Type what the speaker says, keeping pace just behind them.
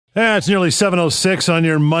Yeah, it's nearly 7:06 on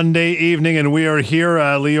your Monday evening, and we are here.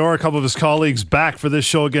 Lior, a couple of his colleagues back for this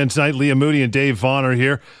show again tonight. Leah Moody and Dave Vaughn are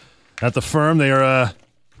here at the firm. They are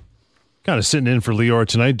kind of sitting in for Lior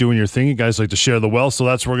tonight, doing your thing. You guys like to share the wealth, so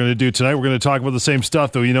that's what we're going to do tonight. We're going to talk about the same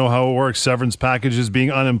stuff, though. You know how it works. Severance packages,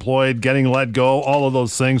 being unemployed, getting let go, all of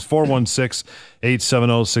those things.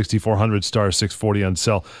 416-870-6400, star 640 on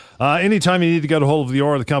cell. Anytime you need to get a hold of Lior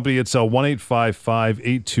or the company, it's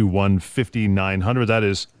 1-855-821-5900. That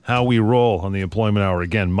is how we roll on the Employment Hour.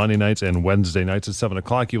 Again, Monday nights and Wednesday nights at 7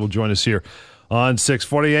 o'clock. You will join us here on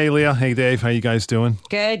 640. Hey, Leah. Hey, Dave. How you guys doing?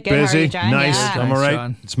 Good. Busy? How are you, John? Nice. Yeah. I'm all right.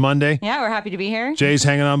 John. It's Monday. Yeah, we're happy to be here. Jay's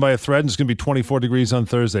hanging on by a thread, and it's going to be 24 degrees on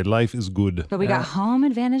Thursday. Life is good. But we got home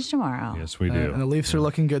advantage tomorrow. Yes, we do. And the Leafs are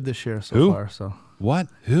looking good this year so far. So What?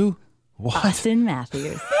 Who? What? Austin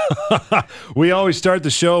Matthews. We always start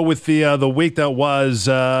the show with the week that was.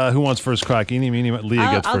 Who wants first crack? Eeny, meeny,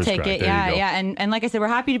 Leah gets I'll first take crack. it. There you go. Yeah. And like I said, we're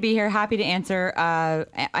happy to be here. Happy to answer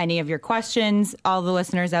any of your questions. All the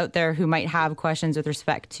listeners out there who might have questions with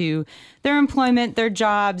respect to their employment, their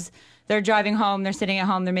jobs. They're driving home. They're sitting at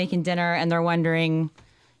home. They're making dinner, and they're wondering,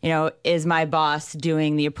 is my boss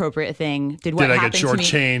doing the appropriate thing? Did I get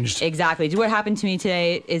shortchanged? Exactly. Did what happened to me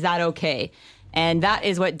today? Is that okay? And that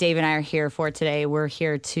is what Dave and I are here for today. We're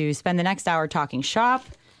here to spend the next hour talking shop,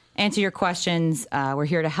 answer your questions. We're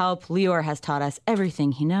here to help. Lior has taught us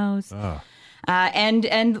everything he knows.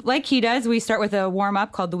 And like he does, we start with a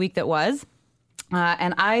warm-up called The Week That Was.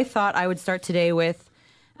 And I thought I would start today with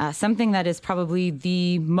something that is probably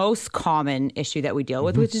the most common issue that we deal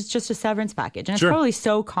with, which is just a severance package. And it's probably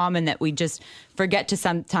so common that we just forget to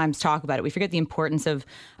sometimes talk about it. We forget the importance of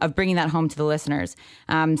bringing that home to the listeners.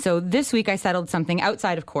 So this week I settled something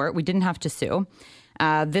outside of court. We didn't have to sue.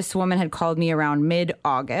 This woman had called me around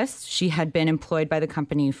mid-August. She had been employed by the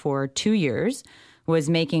company for 2 years, was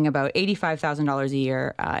making about $85,000 a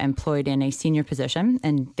year, employed in a senior position,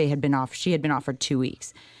 and she had been offered 2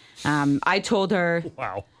 weeks. I told her,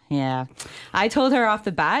 Wow. Yeah. I told her off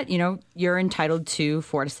the bat, you're entitled to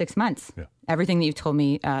 4 to 6 months. Yeah. Everything that you've told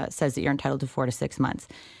me says that you're entitled to 4 to 6 months.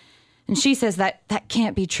 And she says that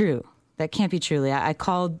can't be true. That can't be true. I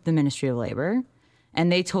called the Ministry of Labor,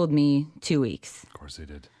 and they told me 2 weeks. Of course they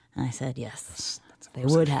did. And I said, yes, they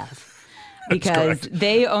would have. Because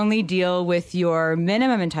they only deal with your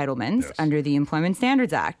minimum entitlements under the Employment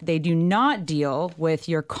Standards Act. They do not deal with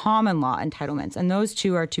your common law entitlements. And those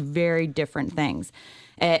two are two very different things.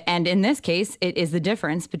 And in this case, it is the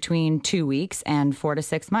difference between 2 weeks and 4 to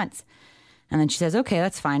 6 months. And then she says, okay,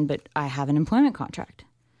 that's fine, but I have an employment contract.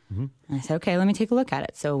 Mm-hmm. And I said, okay, let me take a look at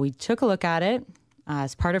it. So we took a look at it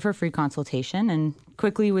as part of her free consultation and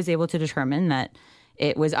quickly was able to determine that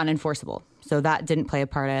it was unenforceable. So that didn't play a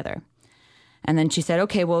part either. And then she said,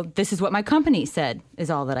 okay, well, this is what my company said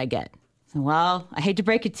is all that I get. So, well, I hate to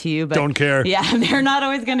break it to you, but don't care. Yeah, they're not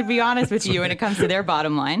always going to be honest with you when it comes to their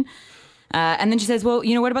bottom line. And then she says, well,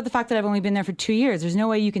 what about the fact that I've only been there for 2 years? There's no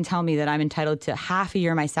way you can tell me that I'm entitled to half a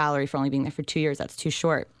year of my salary for only being there for 2 years. That's too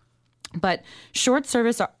short. But short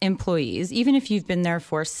service employees, even if you've been there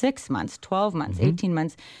for 6 months, 12 months, 18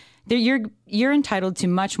 months, you're entitled to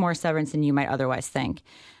much more severance than you might otherwise think.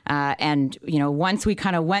 And once we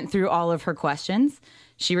kind of went through all of her questions,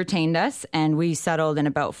 she retained us, and we settled in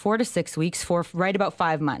about 4 to 6 weeks for right about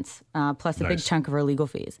 5 months, plus a big chunk of her legal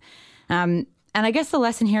fees. And I guess the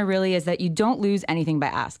lesson here really is that you don't lose anything by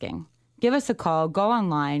asking. Give us a call, go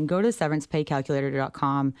online, go to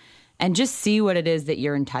severancepaycalculator.com, and just see what it is that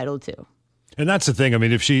you're entitled to. And that's the thing. I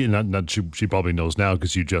mean, if she probably knows now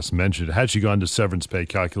because you just mentioned it. Had she gone to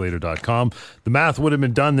severancepaycalculator.com, the math would have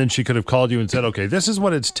been done. Then she could have called you and said, okay, this is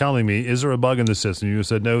what it's telling me. Is there a bug in the system? You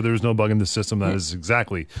said, no, there's no bug in the system. That is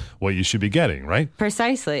exactly what you should be getting, right?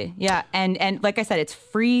 Precisely. Yeah. And like I said, it's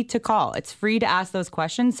free to call. It's free to ask those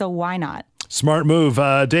questions. So why not? Smart move.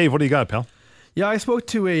 Dave, what do you got, pal? Yeah, I spoke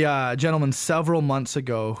to a gentleman several months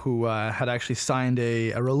ago who had actually signed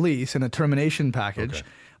a release and a termination package.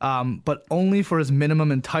 Okay. But only for his minimum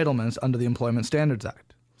entitlements under the Employment Standards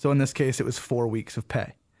Act. So in this case, it was 4 weeks of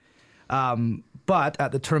pay. But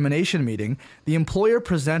at the termination meeting, the employer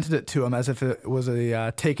presented it to him as if it was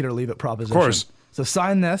a take it or leave it proposition. Of course. So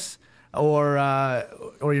sign this, or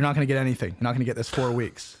you're not going to get anything. You're not going to get this 4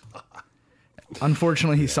 weeks.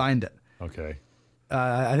 Unfortunately, he signed it. Okay.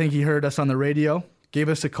 I think he heard us on the radio, gave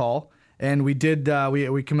us a call. And we did.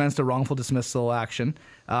 We commenced a wrongful dismissal action,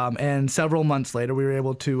 and several months later, we were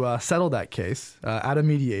able to settle that case at a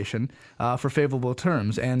mediation for favorable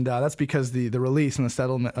terms. And that's because the release and the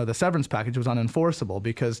settlement, the severance package was unenforceable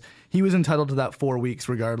because he was entitled to that 4 weeks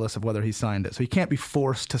regardless of whether he signed it. So he can't be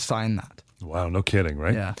forced to sign that. Wow, no kidding,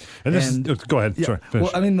 right? Yeah. And go ahead. Yeah, Sorry.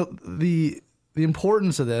 Finish. Well, I mean, the the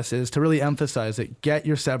importance of this is to really emphasize that get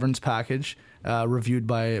your severance package reviewed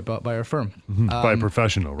by our firm. By a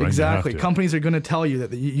professional, right? Exactly. Companies are going to tell you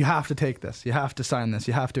that you have to take this, you have to sign this,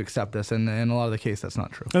 you have to accept this, and in a lot of the case, that's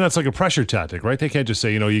not true. And that's like a pressure tactic, right? They can't just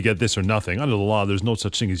say, you get this or nothing. Under the law, there's no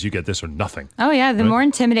such thing as you get this or nothing. Oh, yeah. The more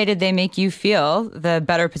intimidated they make you feel, the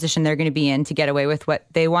better position they're going to be in to get away with what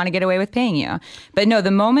they want to get away with paying you. But no,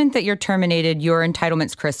 the moment that you're terminated, your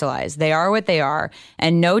entitlements crystallize. They are what they are,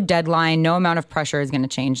 and no deadline, no amount of pressure is going to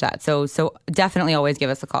change that. So definitely always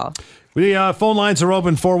give us a call. The phone lines are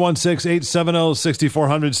open,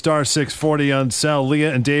 416-870-6400, star 640 on cell.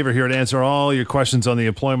 Leah and Dave are here to answer all your questions on the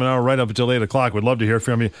employment hour right up until 8 o'clock. We'd love to hear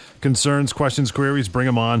from you. Concerns, questions, queries, bring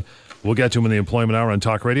them on. We'll get to them in the employment hour on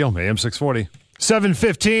Talk Radio, AM 640.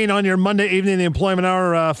 7:15 on your Monday evening, the employment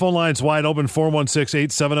hour. Phone lines wide open,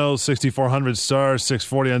 416-870-6400, star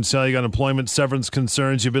 640 on cell. You got employment, severance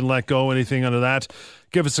concerns, you've been let go, anything under that.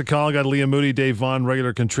 Give us a call. Got Leah Moody, Dave Vaughn,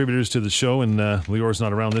 regular contributors to the show, and Lior's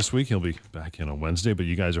not around this week. He'll be back in on Wednesday, but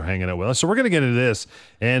you guys are hanging out with us. So we're going to get into this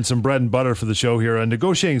and some bread and butter for the show here.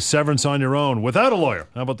 Negotiating severance on your own without a lawyer.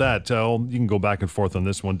 How about that? You can go back and forth on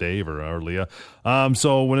this one, Dave or Leah.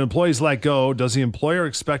 So when employees let go, does the employer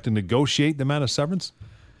expect to negotiate the amount of severance?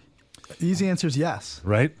 The easy answer is yes.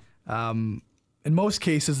 Right. In most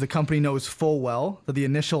cases, the company knows full well that the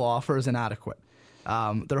initial offer is inadequate.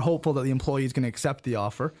 They're hopeful that the employee is going to accept the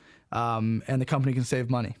offer, and the company can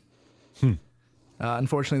save money.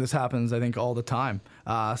 Unfortunately, this happens, I think, all the time.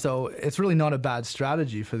 So it's really not a bad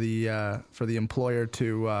strategy for the employer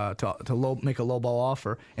to make a lowball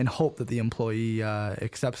offer and hope that the employee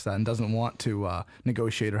accepts that and doesn't want to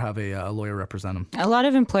negotiate or have a lawyer represent them. A lot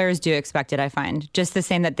of employers do expect it, I find. Just the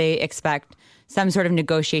same that they expect some sort of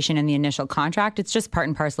negotiation in the initial contract. It's just part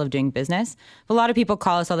and parcel of doing business. A lot of people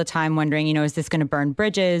call us all the time wondering, is this going to burn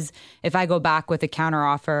bridges? If I go back with a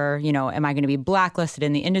counteroffer, am I going to be blacklisted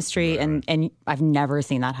in the industry? Right. And I've never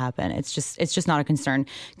seen that happen. It's just not a concern.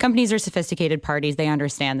 Companies are sophisticated parties. They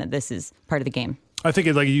understand that this is part of the game. I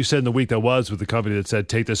think, like you said in the week that was with the company that said,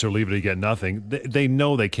 take this or leave it or you get nothing, they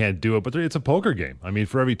know they can't do it, but it's a poker game. I mean,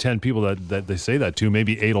 for every 10 people that they say that to,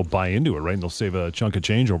 maybe 8 will buy into it, right? And they'll save a chunk of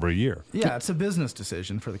change over a year. Yeah, it's a business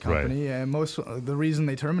decision for the company. Right. And the reason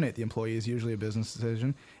they terminate the employee is usually a business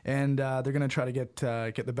decision. And they're going to try to get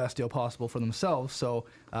the best deal possible for themselves. So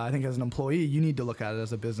I think as an employee, you need to look at it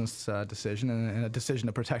as a business decision and a decision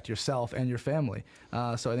to protect yourself and your family.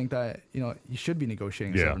 So I think that you should be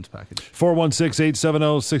negotiating a severance package.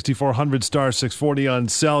 416-870-6400, star 640 on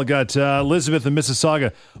cell. Got Elizabeth in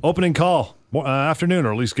Mississauga. Opening call. Afternoon,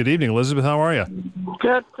 or at least good evening. Elizabeth, how are you?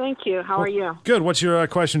 Good, thank you. How are you? Good. What's your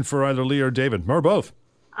question for either Lee or David, or both?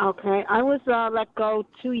 Okay. I was let go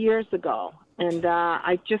 2 years ago, and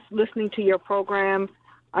I just listening to your program,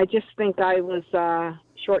 I just think I was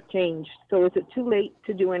shortchanged. So is it too late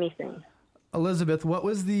to do anything? Elizabeth, what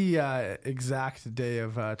was the exact day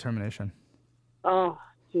of termination? Oh,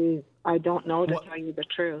 geez. I don't know to tell you the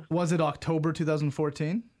truth. Was it October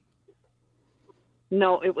 2014?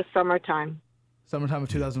 No, it was summertime. Summertime of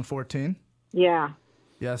 2014? Yeah.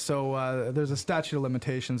 Yeah, so there's a statute of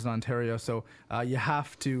limitations in Ontario, so you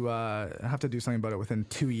have to do something about it within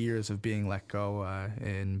 2 years of being let go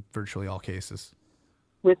in virtually all cases.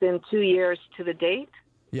 Within 2 years to the date?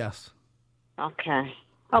 Yes. Okay.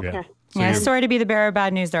 Yeah, sorry to be the bearer of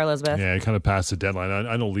bad news there, Elizabeth. Yeah, it kind of passed the deadline.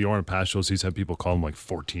 I know Lior in past shows, he's had people call him like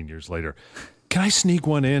 14 years later. Can I sneak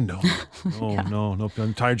one in? No. The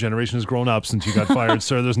entire generation has grown up since you got fired,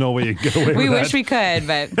 sir. There's no way you can get away with that. We wish we could,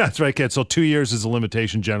 but... That's right, kid. So 2 years is a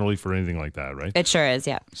limitation generally for anything like that, right? It sure is,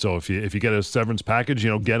 yeah. So if you get a severance package,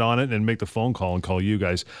 get on it and make the phone call and call you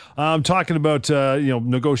guys. I'm talking about,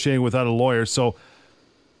 negotiating without a lawyer. So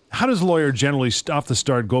how does a lawyer generally, off the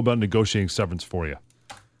start, go about negotiating severance for you?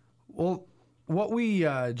 Well, what we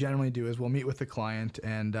generally do is we'll meet with the client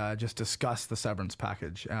and just discuss the severance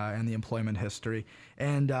package and the employment history.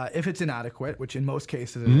 And if it's inadequate, which in most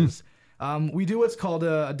cases it is, we do what's called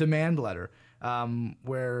a demand letter,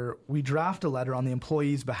 where we draft a letter on the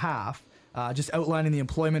employee's behalf, just outlining the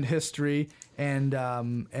employment history and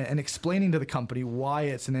explaining to the company why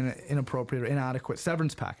it's an inappropriate or inadequate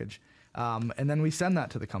severance package. And then we send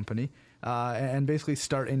that to the company and basically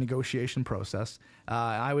start a negotiation process.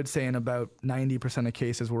 I would say in about 90% of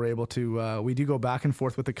cases, we're able to, we do go back and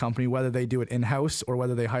forth with the company, whether they do it in-house or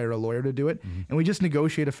whether they hire a lawyer to do it. And we just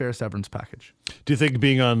negotiate a fair severance package. Do you think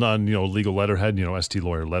being on legal letterhead, ST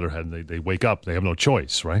lawyer letterhead, they wake up, they have no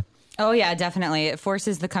choice, right? Oh yeah, definitely. It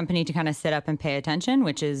forces the company to kind of sit up and pay attention,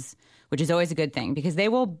 which is always a good thing because they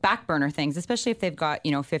will back burner things, especially if they've got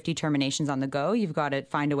 50 terminations on the go. You've got to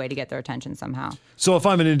find a way to get their attention somehow. So if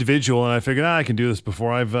I'm an individual and I figure I can do this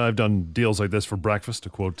before, I've done deals like this for breakfast, to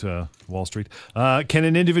quote Wall Street. Can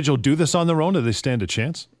an individual do this on their own? Do they stand a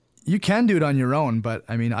chance? You can do it on your own, but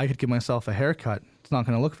I mean, I could give myself a haircut. It's not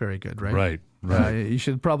going to look very good, right? Right. You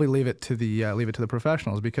should probably leave it to the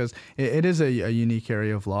professionals because it is a unique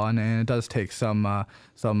area of law and it does take some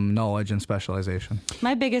knowledge and specialization.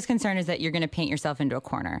 My biggest concern is that you're going to paint yourself into a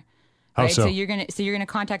corner. How right? so? So you're gonna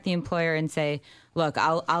contact the employer and say, look,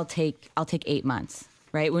 I'll take 8 months.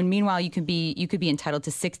 Right. When meanwhile you could be entitled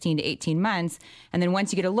to 16 to 18 months, and then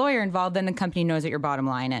once you get a lawyer involved, then the company knows what your bottom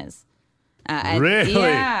line is. Really?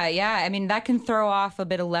 Yeah. I mean, that can throw off a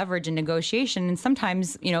bit of leverage in negotiation. And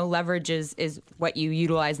sometimes, leverage is what you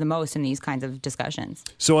utilize the most in these kinds of discussions.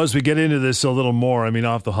 So as we get into this a little more, I mean,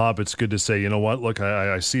 off the hop, it's good to say, you know what, look,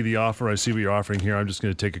 I see the offer. I see what you're offering here. I'm just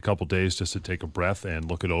going to take a couple days just to take a breath and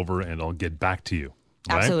look it over, and I'll get back to you.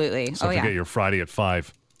 Right? Absolutely. So forget your Friday at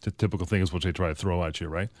 5. The typical thing is what they try to throw at you,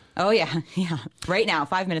 right? Oh, yeah. Right now,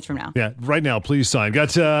 5 minutes from now. Yeah, right now, please sign.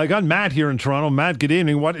 Got Matt here in Toronto. Matt, good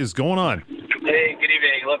evening. What is going on? Hey, good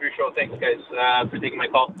evening. Love your show. Thanks, guys, for taking my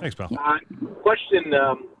call. Thanks, pal. Question,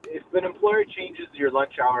 if an employer changes your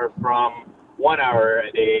lunch hour from 1 hour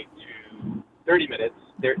a day to 30 minutes,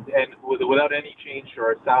 and without any change to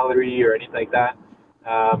our salary or anything like that,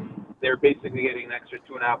 they're basically getting an extra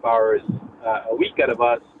 2.5 hours a week out of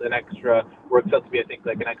us. An extra works out to be, I think,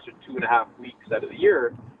 like an extra 2.5 weeks out of the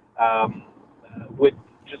year, with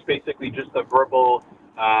just a verbal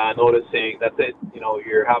notice saying that's it.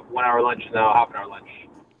 You have 1 hour lunch now, half an hour lunch.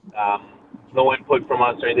 No input from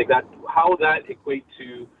us or anything like that. How would that equate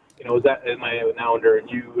to? Am I now under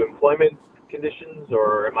new employment conditions,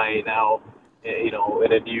 or am I now, in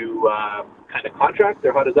a new kind of contract,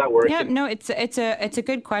 or how does that work? Yeah, no, it's a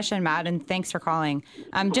good question, Matt, and thanks for calling.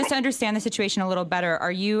 Just to understand the situation a little better,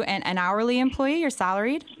 are you an hourly employee or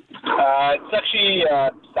salaried? It's actually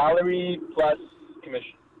salary plus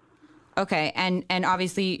commission. Okay, and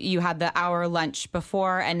obviously you had the hour lunch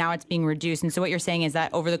before, and now it's being reduced. And so what you're saying is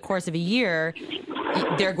that over the course of a year,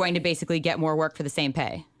 they're going to basically get more work for the same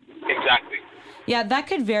pay. Exactly. Yeah, that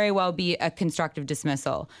could very well be a constructive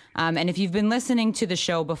dismissal. And if you've been listening to the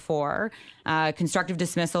show before, constructive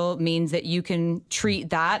dismissal means that you can treat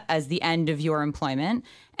that as the end of your employment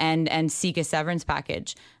and seek a severance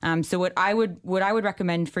package. So what I would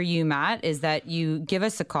recommend for you, Matt, is that you give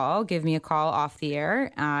us a call, give me a call off the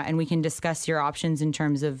air, and we can discuss your options in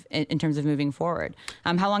terms of moving forward.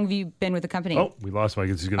 How long have you been with the company? Oh, we lost him. I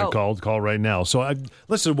guess he's going to call right now. So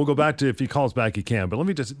listen, we'll go back to if he calls back, he can. But let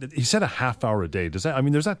me he said a half hour a day. Does that? I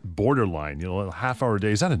mean, there's that borderline. A half hour a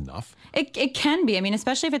day. Is that enough? It can be. I mean,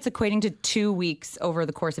 especially if it's equating to 2 weeks over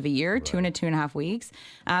the course of a year, right. 2.5 weeks.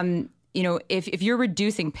 If you're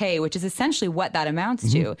reducing pay, which is essentially what that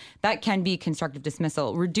amounts to, that can be constructive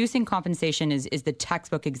dismissal. Reducing compensation is the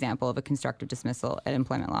textbook example of a constructive dismissal at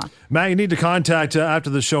employment law. Matt, you need to contact after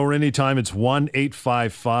the show or anytime. It's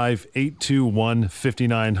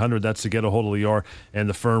 1-855-821-5900. That's to get a hold of Lior and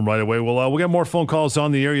the firm right away. We'll get more phone calls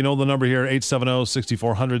on the air. You know the number here,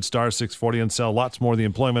 870-6400, star 640 and sell. Lots more of the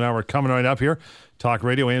employment hour coming right up here. Talk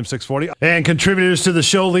Radio, AM 640. And contributors to the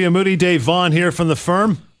show, Lior Moody, Dave Vaughn here from the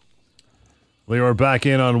firm. Lior back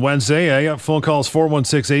in on Wednesday. I got phone calls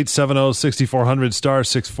 416-870-6400, star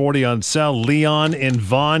 640 on cell. Leon in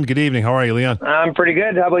Vaughan. Good evening. How are you, Leon? I'm pretty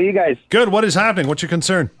good. How about you guys? Good. What is happening? What's your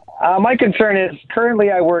concern? My concern is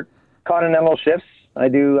currently I work continental shifts. I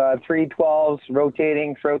do 3/12s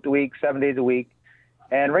rotating throughout the week, 7 days a week.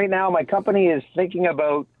 And right now my company is thinking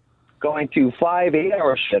about going to 5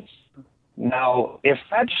 8-hour shifts. Now, if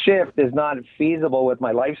that shift is not feasible with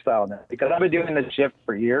my lifestyle now, because I've been doing this shift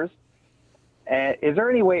for years, is there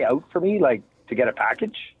any way out for me, like, to get a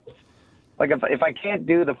package? Like, if I can't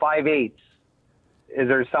do the 5/8s, is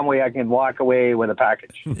there some way I can walk away with a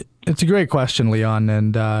package? It's a great question, Leon,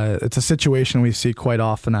 and it's a situation we see quite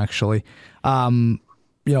often, actually. A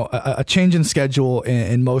change in schedule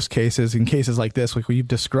in most cases, in cases like this, like you've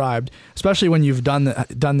described, especially when you've done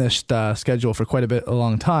this schedule for quite a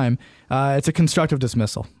long time, it's a constructive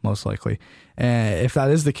dismissal, most likely. If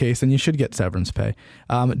that is the case, then you should get severance pay.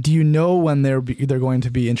 Do you know when they're going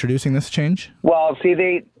to be introducing this change? Well, see,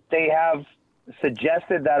 they have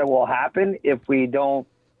suggested that it will happen if we don't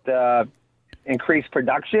increase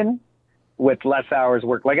production with less hours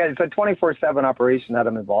work. Like, it's a 24/7 operation that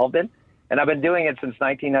I'm involved in. And I've been doing it since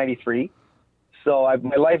 1993. So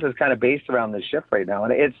my life is kind of based around this shift right now.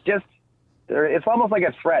 And it's almost like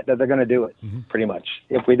a threat that they're going to do it, pretty much,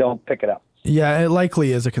 if we don't pick it up. Yeah, it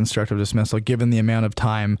likely is a constructive dismissal given the amount of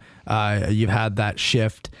time you've had that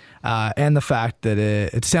shift and the fact that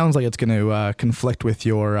it sounds like it's going to conflict with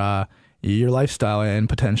your lifestyle and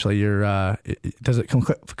potentially does it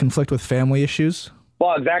conflict with family issues?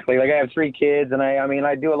 Well, exactly. Like I have 3 kids, and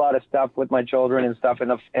I do a lot of stuff with my children and stuff,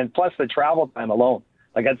 and plus the travel time alone.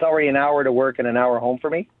 Like it's already an hour to work and an hour home for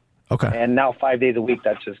me. Okay. And now 5 days a week,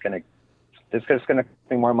 that's just gonna cost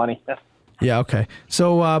me more money. Yeah. Okay.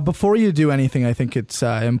 So before you do anything, I think it's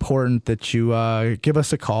important that you give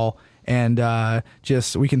us a call and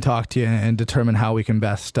we can talk to you and determine how we can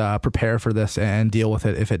best prepare for this and deal with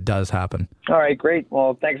it if it does happen. All right. Great.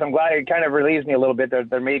 Well, thanks. I'm glad it kind of relieves me a little bit.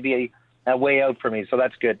 There may be a way out for me, so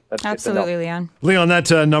that's good. That's absolutely, good Leon. Leon,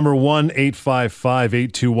 that number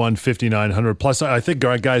 1-855-821-5900. Plus, I think,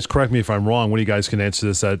 guys, correct me if I'm wrong. One of you guys can answer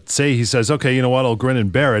this. Say he says, okay, you know what, I'll grin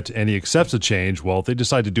and bear it, and he accepts the change. Well, if they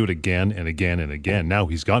decide to do it again and again and again, now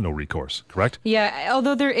he's got no recourse, correct? Yeah,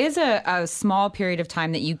 although there is a small period of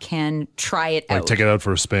time that you can try it out. Take it out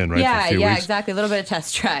for a spin, right? Yeah, for a few weeks. Exactly. A little bit of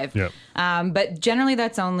test drive. Yeah. But generally,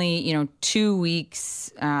 that's only 2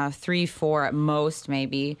 weeks, 3, 4 at most,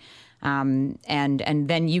 maybe. And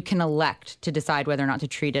then you can elect to decide whether or not to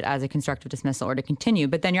treat it as a constructive dismissal or to continue.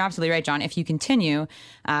 But then you're absolutely right, John. If you continue,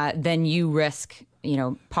 then you risk,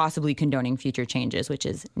 possibly condoning future changes, which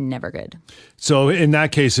is never good. So in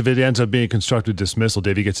that case, if it ends up being a constructive dismissal,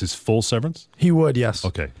 Davey gets his full severance? He would, yes.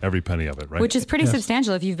 Okay, every penny of it, right? Which is pretty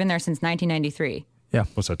substantial if you've been there since 1993. Yeah.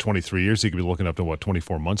 What's that, 23 years? He could be looking up to,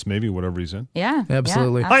 24 months maybe, whatever he's in? Yeah.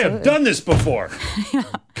 Absolutely. I have done this before.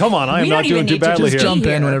 Come on, I am not doing too badly here. Just jump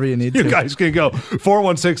in whenever you need to. You guys can go.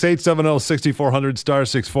 416-870-6400, star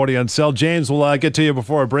 640 on cell. James, we'll get to you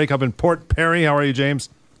before a break up in Port Perry. How are you, James?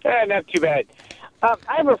 Not too bad. I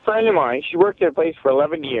have a friend of mine. She worked at a place for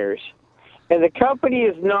 11 years, and the company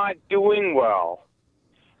is not doing well.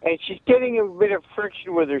 And she's getting a bit of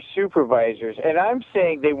friction with her supervisors, and I'm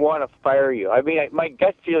saying they want to fire you. I mean, my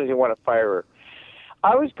gut feels they want to fire her.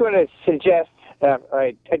 I was going to suggest,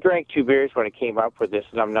 I drank 2 beers when I came up with this,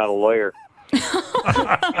 and I'm not a lawyer.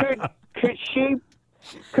 Could she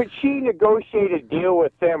negotiate a deal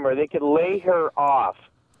with them, or they could lay her off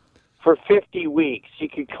for 50 weeks? She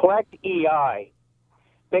could collect EI,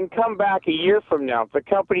 then come back a year from now. If the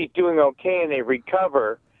company's doing okay and they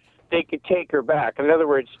recover, they could take her back. In other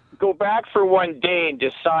words, go back for 1 day and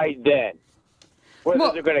decide then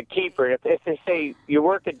whether they're going to keep her. If they say, you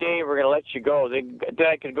work a day, we're going to let you go, then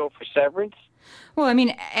I could go for severance? Well, I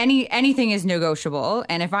mean, anything is negotiable.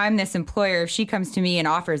 And if I'm this employer, if she comes to me and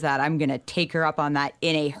offers that, I'm going to take her up on that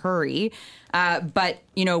in a hurry. But,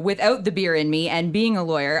 without the beer in me and being a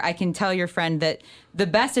lawyer, I can tell your friend that the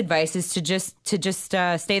best advice is to just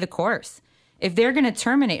stay the course. If they're going to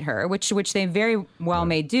terminate her, which they very well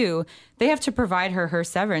may do, they have to provide her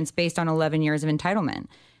severance based on 11 years of entitlement.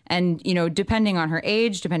 And, depending on her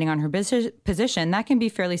age, depending on her position, that can be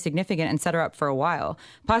fairly significant and set her up for a while,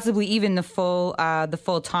 possibly even the full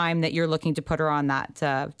time that you're looking to put her on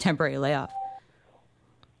that temporary layoff.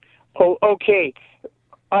 Oh, okay.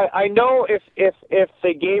 I know if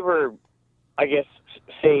they gave her, I guess,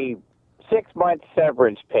 say 6 months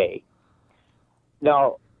severance pay.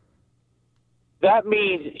 Now, that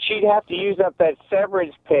means she'd have to use up that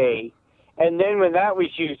severance pay, and then when that was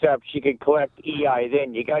used up, she could collect EI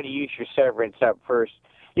then. You got to use your severance up first.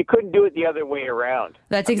 You couldn't do it the other way around.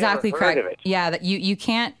 That's exactly correct. Yeah, that you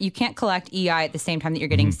can't collect EI at the same time that you're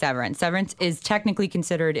getting severance. Severance is technically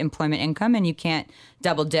considered employment income, and you can't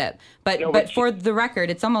double dip. But for the record,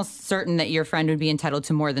 it's almost certain that your friend would be entitled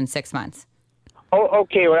to more than 6 months. Oh,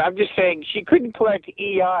 okay. Well, I'm just saying she couldn't collect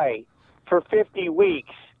EI for 50 weeks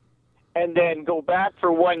and then go back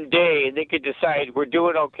for 1 day, and they could decide, we're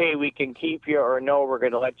doing okay, we can keep you, or no, we're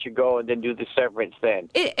going to let you go, and then do the severance then.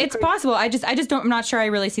 It's possible. I just don't, I'm not sure I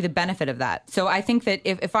really see the benefit of that. So I think that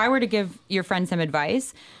if I were to give your friend some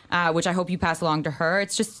advice, which I hope you pass along to her,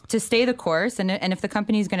 it's just to stay the course, and if the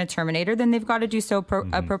company is going to terminate her, then they've got to do so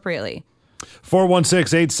appropriately.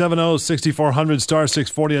 416-870-6400, star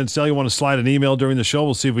 640 on cell. You want to slide an email during the show?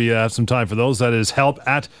 We'll see if we have some time for those. That is help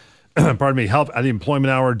at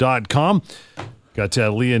theemploymenthour.com. Got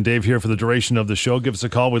Leah and Dave here for the duration of the show. Give us a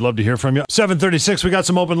call. We'd love to hear from you. 7:36, we got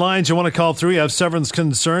some open lines. You want to call through? You have severance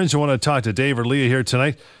concerns. You want to talk to Dave or Leah here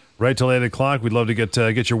tonight, right till 8 o'clock. We'd love to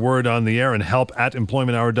get your word on the air, and help at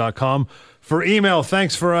employmenthour.com. For email,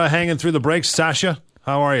 thanks for hanging through the breaks. Sasha,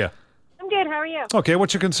 how are you? I'm good. How are you? Okay,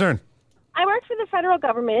 what's your concern? I work for the federal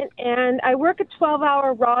government, and I work a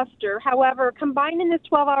 12-hour roster. However, combined in this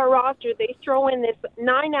 12-hour roster, they throw in this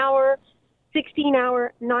 9-hour,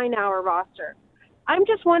 16-hour, 9-hour roster. I'm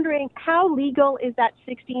just wondering, how legal is that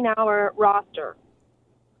 16-hour roster?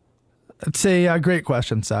 It's a great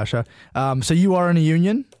question, Sasha. So you are in a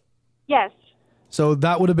union? Yes. So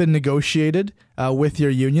that would have been negotiated with your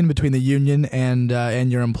union, between the union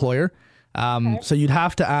and your employer. So you'd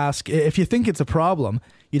have to ask, if you think it's a problem,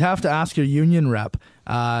 you'd have to ask your union rep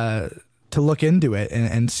to look into it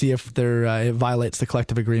and see if it violates the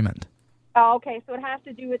collective agreement. Oh, okay, so it has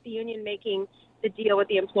to do with the union making the deal with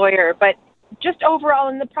the employer. But just overall,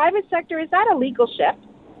 in the private sector, is that a legal shift?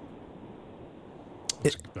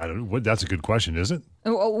 I don't know. That's a good question, is it?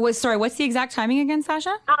 Sorry, what's the exact timing again,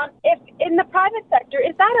 Sasha? If in the private sector,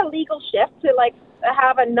 is that a legal shift to like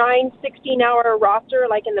have a 16-hour roster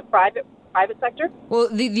like in the private sector? Well,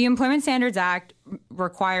 the Employment Standards Act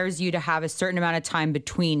requires you to have a certain amount of time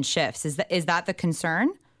between shifts. Is that the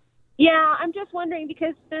concern? Yeah, I'm just wondering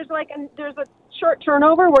because there's a short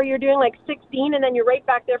turnover where you're doing like 16 and then you're right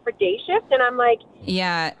back there for day shift, and I'm like,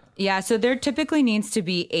 yeah. So there typically needs to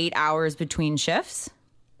be 8 hours between shifts.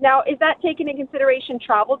 Now, is that taking into consideration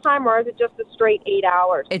travel time, or is it just the straight 8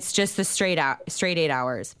 hours? It's just the straight 8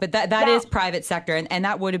 hours, but that is private sector, and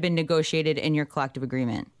that would have been negotiated in your collective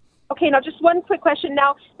agreement. Okay, now just one quick question.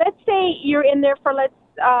 Now, let's say you're in there for like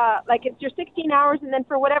it's your 16 hours, and then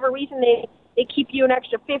for whatever reason they keep you an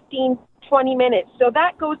extra 15, 20 minutes. So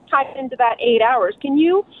that goes tied into that 8 hours. Can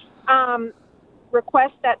you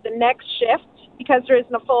request that the next shift, because there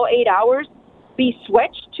isn't a full 8 hours, be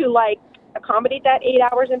switched to like accommodate that 8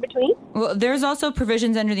 hours in between? Well, there's also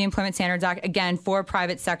provisions under the Employment Standards Act, again, for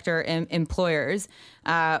private sector employers,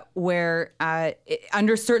 where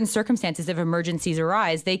under certain circumstances, if emergencies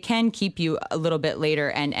arise, they can keep you a little bit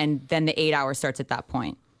later, and then the 8 hours starts at that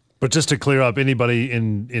point. But just to clear up, anybody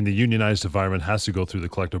in the unionized environment has to go through the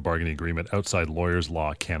collective bargaining agreement. Outside lawyers'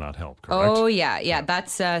 law cannot help, correct? Oh, yeah.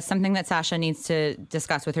 That's something that Sasha needs to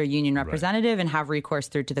discuss with her union representative and have recourse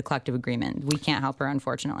through to the collective agreement. We can't help her,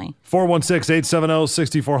 unfortunately.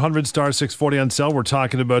 416-870-6400, star 640 on cell. We're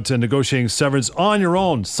talking about negotiating severance on your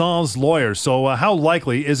own, sans lawyer. So how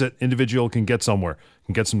likely is it individual can get somewhere,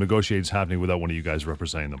 can get some negotiations happening without one of you guys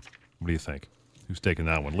representing them? What do you think? Who's taking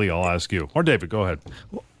that one? Lee, I'll ask you. Or David, go ahead.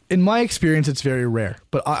 In my experience, it's very rare,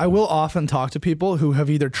 but I will often talk to people who have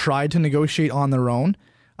either tried to negotiate on their own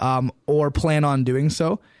or plan on doing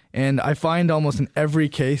so. And I find almost in every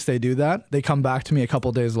case they do that. They come back to me a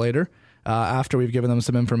couple days later after we've given them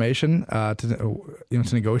some information to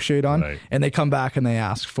negotiate on, right. And they come back and they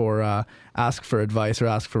ask for advice or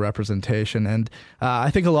ask for representation. And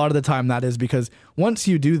I think a lot of the time that is because once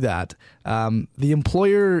you do that, the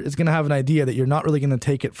employer is going to have an idea that you're not really going to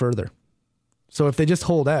take it further. So if they just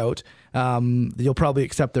hold out, you'll probably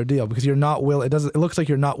accept their deal because you're not willing. It looks like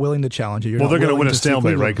you're not willing to challenge it. Well, they're going to win a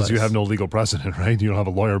stalemate, right? Because you have no legal precedent, right? You don't have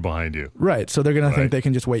a lawyer behind you. Right. So they're going to think they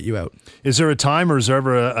can just wait you out. Is there a time, or is there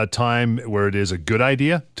ever a time where it is a good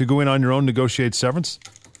idea to go in on your own, negotiate severance?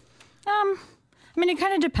 I mean, it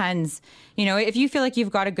kind of depends. You know, if you feel like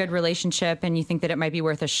you've got a good relationship and you think that it might be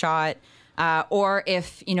worth a shot, or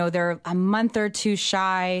if, they're a month or two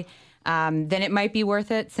shy, then it might be worth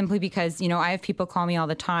it simply because, I have people call me all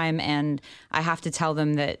the time and I have to tell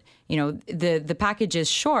them that, the package is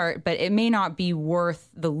short, but it may not be worth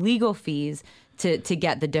the legal fees to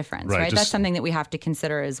get the difference, right? That's something that we have to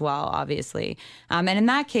consider as well, obviously. And in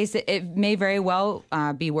that case, it may very well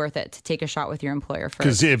be worth it to take a shot with your employer first.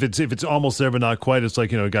 Because if it's almost there but not quite, it's like,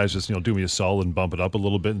 guys just, do me a solid and bump it up a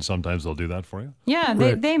little bit, and sometimes they'll do that for you. Yeah,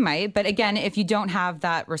 they might. But again, if you don't have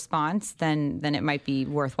that response, then it might be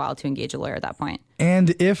worthwhile to engage a lawyer at that point.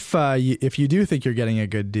 And if you do think you're getting a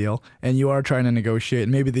good deal and you are trying to negotiate,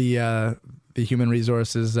 maybe the human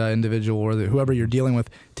resources individual or whoever you're dealing with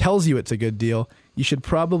tells you it's a good deal, you should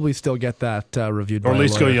probably still get that reviewed by a lawyer. Or at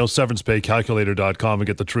least go to severancepaycalculator.com and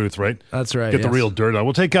get the truth, right? That's right. Get the real dirt on.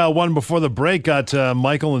 We'll take one before the break. Got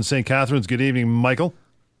Michael in St. Catharines. Good evening, Michael.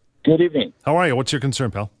 Good evening. How are you? What's your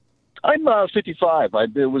concern, pal? I'm 55.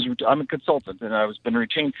 I'm a consultant, and I've been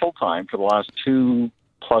retained full-time for the last 2+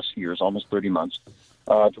 years, almost 30 months,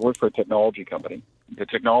 to work for a technology company. The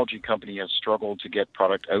technology company has struggled to get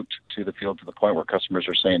product out to the field to the point where customers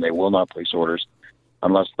are saying they will not place orders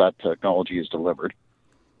unless that technology is delivered.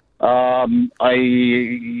 I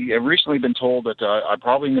have recently been told that I'm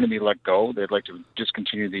probably going to be let go. They'd like to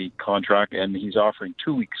discontinue the contract, and he's offering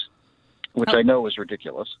 2 weeks, which I know is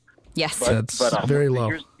ridiculous. Yes. That's very low.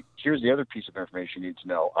 Here's the other piece of information you need to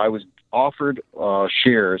know. I was offered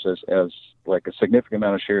shares as like a significant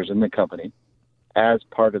amount of shares in the company as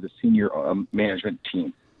part of the senior management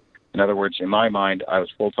team. In other words, in my mind, I was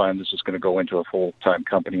full-time. This is going to go into a full-time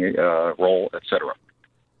company role, et cetera.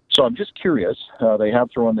 So I'm just curious. They have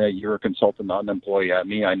thrown that you're a consultant, not an employee at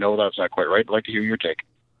me. I know that's not quite right. I'd like to hear your take.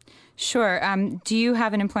 Sure. Do you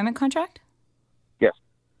have an employment contract? Yes.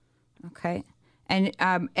 Okay.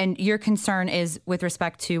 And your concern is with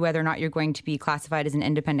respect to whether or not you're going to be classified as an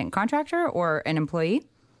independent contractor or an employee?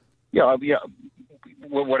 Yeah.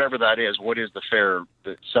 Whatever that is, what is the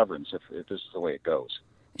severance if this is the way it goes?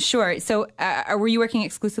 Sure. So were you working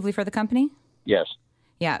exclusively for the company? Yes.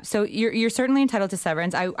 Yeah, so you're certainly entitled to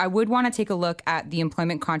severance. I would want to take a look at the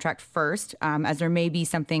employment contract first, as there may be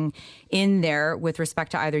something in there with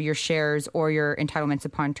respect to either your shares or your entitlements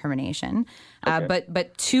upon termination. Okay.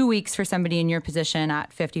 But 2 weeks for somebody in your position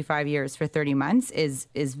at 55 years for 30 months is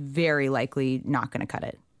very likely not going to cut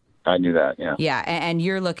it. I knew that, yeah. Yeah, and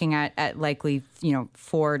you're looking at likely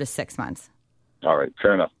 4 to 6 months. All right,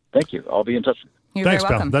 fair enough. Thank you. I'll be in touch. You're Thanks,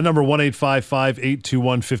 very welcome. pal. That number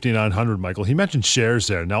 1-855-821-5900, Michael. He mentioned shares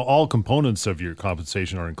there. Now, all components of your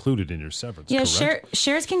compensation are included in your severance, Yeah, correct?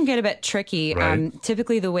 shares can get a bit tricky. Right.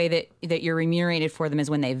 Typically, the way that you're remunerated for them is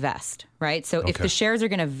when they vest, right? So if the shares are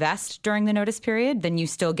going to vest during the notice period, then you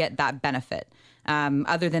still get that benefit.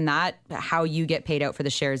 Other than that, how you get paid out for the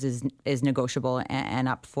shares is negotiable and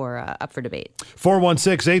up for debate.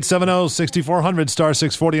 416-870-6400, star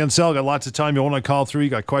 640 on cell. Got lots of time. You want to call through. You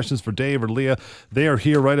got questions for Dave or Leah. They are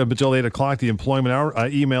here right up until 8 o'clock. The Employment Hour.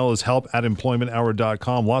 Email is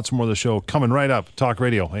help@employmenthour.com. Lots more of the show coming right up. Talk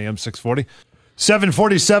Radio, AM 640.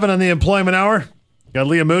 747 on the Employment Hour. Got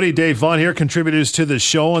Leah Moody, Dave Vaughn here, contributors to the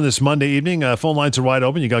show on this Monday evening. Phone lines are wide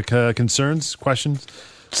open. You got concerns, questions?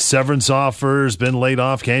 Severance offers, been laid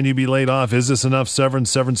off. Can you be laid off? Is this enough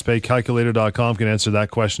severance? SeverancePayCalculator.com can answer that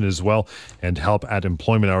question as well. And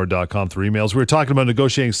help@employmenthour.com through emails. We were talking about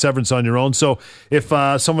negotiating severance on your own. So if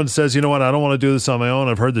someone says, you know what, I don't want to do this on my own.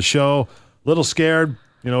 I've heard the show, a little scared.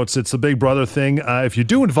 It's the big brother thing. If you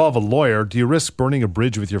do involve a lawyer, do you risk burning a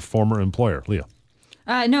bridge with your former employer? Leah?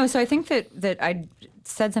 No, so I think that I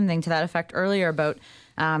said something to that effect earlier about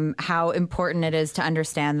how important it is to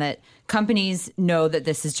understand that companies know that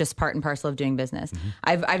this is just part and parcel of doing business.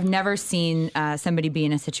 Mm-hmm. I've never seen somebody be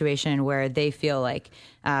in a situation where they feel like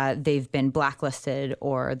they've been blacklisted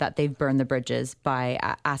or that they've burned the bridges by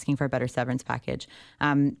asking for a better severance package.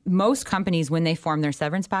 Most companies, when they form their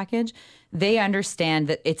severance package, they understand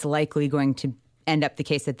that it's likely going to end up the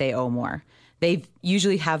case that they owe more. They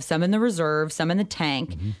usually have some in the reserve, some in the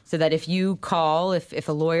tank, so that if you call, if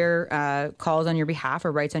a lawyer calls on your behalf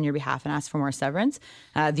or writes on your behalf and asks for more severance,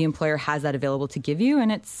 the employer has that available to give you,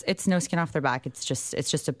 and it's no skin off their back. It's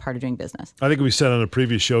just a part of doing business. I think we said on a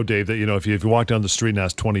previous show, Dave, that if you walk down the street and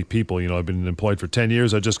ask 20 people, I've been employed for 10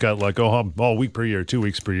 years, I just got let go a week per year, 2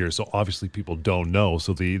 weeks per year. So obviously people don't know.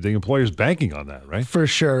 So the employer's banking on that, right? For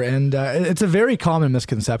sure, and it's a very common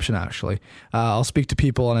misconception. Actually, I'll speak to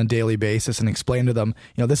people on a daily basis and explain to them,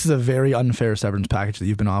 this is a very unfair severance package that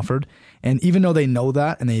you've been offered. And even though they know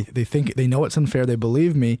that and they think they know it's unfair, they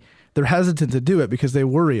believe me, they're hesitant to do it because they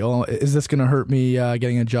worry, is this going to hurt me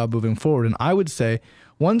getting a job moving forward? And I would say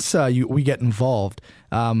once we get involved,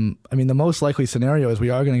 the most likely scenario is we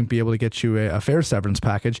are going to be able to get you a fair severance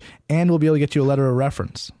package, and we'll be able to get you a letter of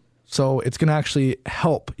reference. So it's going to actually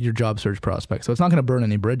help your job search prospects. So it's not going to burn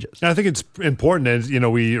any bridges. I think it's important, as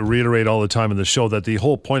we reiterate all the time in the show, that the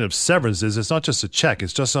whole point of severance is it's not just a check.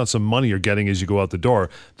 It's just not some money you're getting as you go out the door.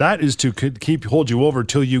 That is to hold you over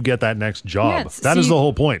till you get that next job. That is the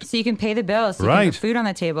whole point. So you can pay the bills, so you can put food on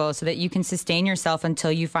the table, so that you can sustain yourself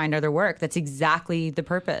until you find other work. That's exactly the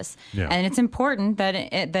purpose. Yeah. And it's important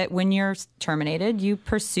that when you're terminated, you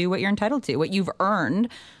pursue what you're entitled to, what you've earned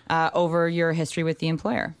over your history with the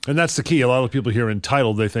employer. And that's the key. A lot of people hear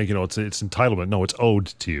entitled, they think, it's entitlement. No, it's owed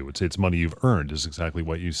to you. It's money you've earned is exactly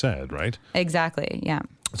what you said, right? Exactly, yeah.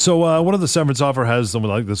 So what if the severance offer has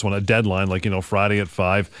something like this one, a deadline, like, Friday at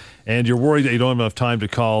 5, and you're worried that you don't have enough time to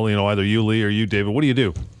call, either you, Lee, or you, David. What do you do?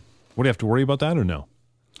 What do you have to worry about that or no?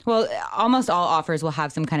 Well, almost all offers will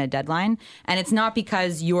have some kind of deadline, and it's not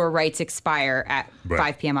because your rights expire at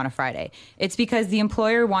 5 p.m. on a Friday. It's because the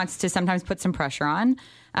employer wants to sometimes put some pressure on,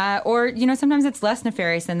 or sometimes it's less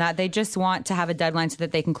nefarious than that. They just want to have a deadline so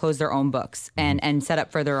that they can close their own books and set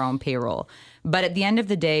up for their own payroll. But at the end of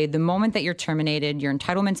the day, the moment that you're terminated, your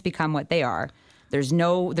entitlements become what they are. There's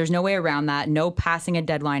no way around that. No passing a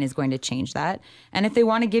deadline is going to change that. And if they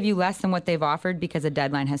want to give you less than what they've offered because a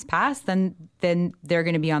deadline has passed, then they're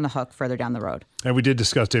going to be on the hook further down the road. And we did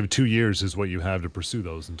discuss, David, 2 years is what you have to pursue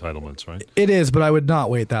those entitlements, right? It is, but I would not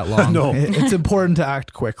wait that long. No. It's important to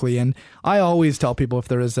act quickly. And I always tell people if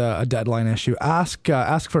there is a deadline issue, ask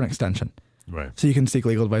for an extension. Right. So you can seek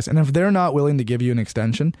legal advice. And if they're not willing to give you an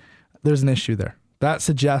extension, there's an issue there. That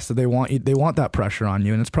suggests that they want that pressure on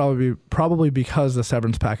you, and it's probably because the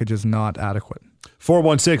severance package is not adequate.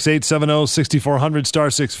 416-870-6400,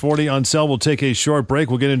 star 640 on cell. We'll take a short break.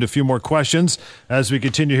 We'll get into a few more questions as we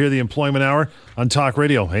continue here the Employment Hour on Talk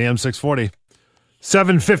Radio, AM 640.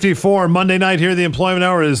 7:54 Monday night here. The Employment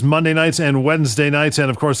Hour is Monday nights and Wednesday nights,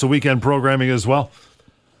 and of course the weekend programming as well.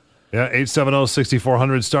 Yeah,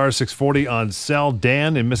 870-6400, star 640 on cell.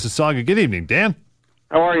 Dan in Mississauga. Good evening, Dan.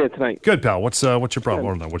 How are you tonight? Good, pal. What's your problem?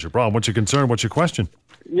 Or not what's your problem? What's your concern? What's your question?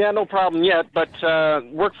 Yeah, no problem yet, but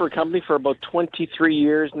worked for a company for about 23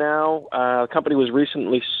 years now. The company was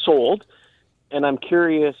recently sold, and I'm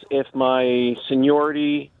curious if my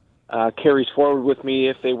seniority carries forward with me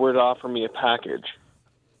if they were to offer me a package.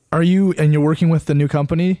 You're working with the new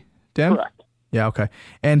company, Dan? Correct. Yeah, okay.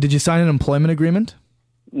 And did you sign an employment agreement?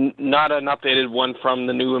 Not an updated one from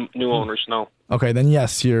the new owners, no. Okay, then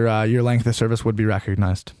yes, your length of service would be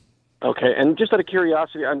recognized. Okay, and just out of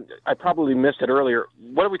curiosity, I probably missed it earlier.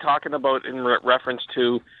 What are we talking about in reference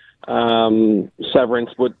to severance?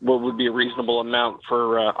 What would be a reasonable amount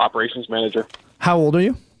for operations manager? How old are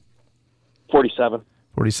you? 47.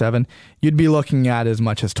 47. You'd be looking at as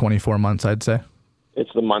much as 24 months, I'd say. It's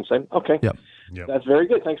the months, eh? Okay. Yep. That's very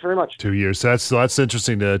good. Thanks very much. 2 years. That's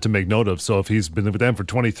interesting to make note of. So if he's been with them for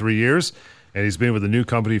 23 years and he's been with a new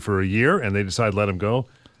company for a year and they decide to let him go,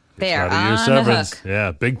 they are it's not a year on severance. the hook.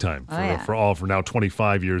 Yeah, big time for now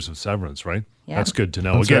 25 years of severance, right? Yeah. That's good to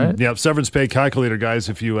know. That's Again, right. yeah, severance pay calculator, guys.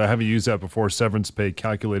 If you haven't used that before,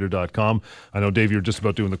 severancepaycalculator.com. I know, Dave, you're just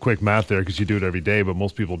about doing the quick math there because you do it every day, but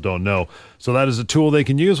most people don't know. So that is a tool they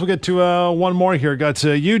can use. We'll get to one more here. Got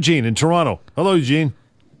Eugene in Toronto. Hello, Eugene.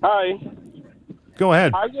 Hi. Go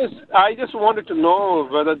ahead. I just wanted to know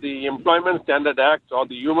whether the Employment Standard Act or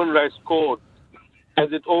the Human Rights Code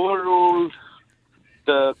has it overruled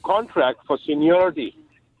the contract for seniority.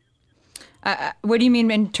 What do you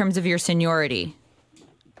mean in terms of your seniority?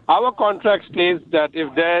 Our contract states that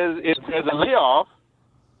if there's a layoff,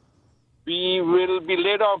 we will be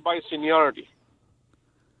laid off by seniority.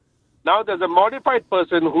 Now there's a modified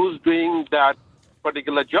person who's doing that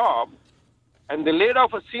particular job, and they laid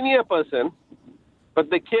off a senior person, but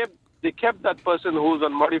they kept that person who's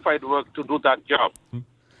on modified work to do that job. So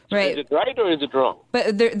Right. is it right or is it wrong?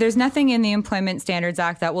 But there's nothing in the Employment Standards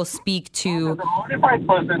Act that will speak to There's a modified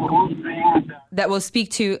person who's doing that.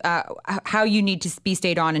 how you need to be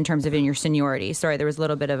stayed on in terms of in your seniority. Sorry, there was a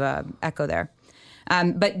little bit of a echo there.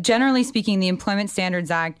 But generally speaking, the Employment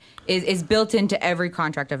Standards Act is built into every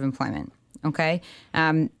contract of employment. Okay.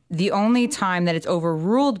 The only time that it's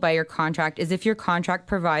overruled by your contract is if your contract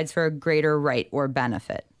provides for a greater right or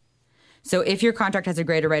benefit. So if your contract has a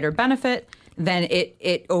greater right or benefit, then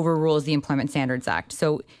it overrules the Employment Standards Act.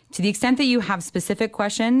 So to the extent that you have specific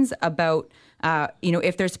questions about,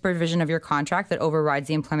 if there's a provision of your contract that overrides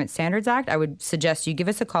the Employment Standards Act, I would suggest you give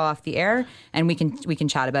us a call off the air and we can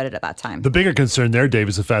chat about it at that time. The bigger concern there, Dave,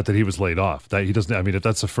 is the fact that he was laid off. That he doesn't. I mean, if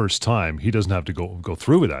that's the first time, he doesn't have to go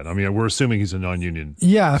through with that. I mean, we're assuming he's a non-union.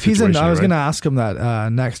 Yeah, if he's in, I was right? going to ask him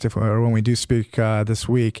that next, when we do speak this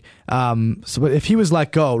week. But if he was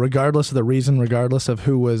let go, regardless of the reason, regardless of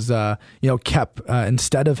who was, kept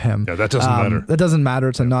instead of him, yeah, that doesn't matter. That doesn't matter.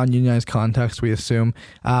 It's a non-unionized context, we assume.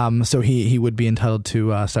 So he would be entitled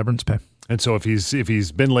to severance pay. And so if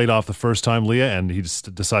he's been laid off the first time, Leah, and he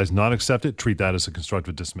just decides not to accept it, treat that as a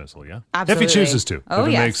constructive dismissal, yeah? Absolutely. If he chooses to. Oh, if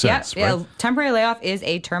it yes. makes sense, Yeah. right? Yeah. Temporary layoff is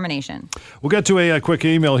a termination. We'll get to a quick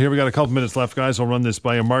email here. We got a couple minutes left, guys. I'll run this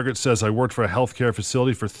by you. Margaret says, I worked for a healthcare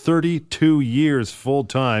facility for 32 years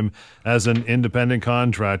full-time as an independent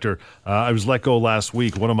contractor. I was let go last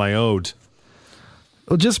week. What am I owed?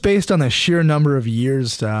 Well, just based on the sheer number of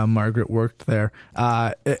years Margaret worked there,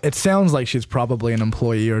 it sounds like she's probably an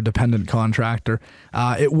employee or dependent contractor.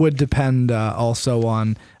 It would depend also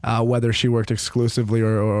on whether she worked exclusively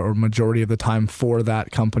or majority of the time for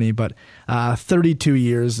that company. But 32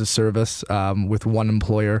 years of service with one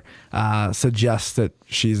employer suggests that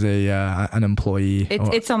she's an employee.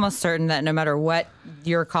 It's almost certain that no matter what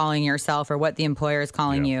you're calling yourself or what the employer is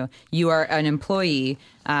calling you, you are an employee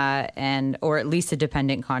or at least a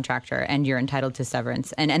dependent contractor, and you're entitled to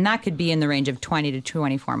severance. And that could be in the range of 20 to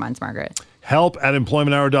 24 months, Margaret.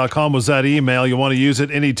 Help@employmenthour.com was that email. You want to use it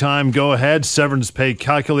anytime, go ahead.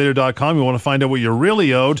 Severancepaycalculator.com. You want to find out what you're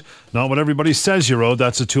really owed, not what everybody says you're owed.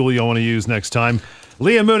 That's a tool you'll want to use next time.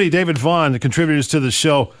 Leah Moody, David Vaughn, the contributors to the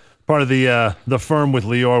show, part of the firm with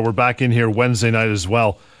Lior. We're back in here Wednesday night as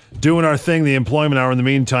well, doing our thing, the Employment Hour. In the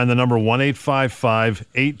meantime, the number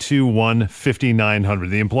 1-855-821-5900.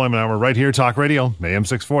 The Employment Hour right here, Talk Radio, AM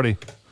 640.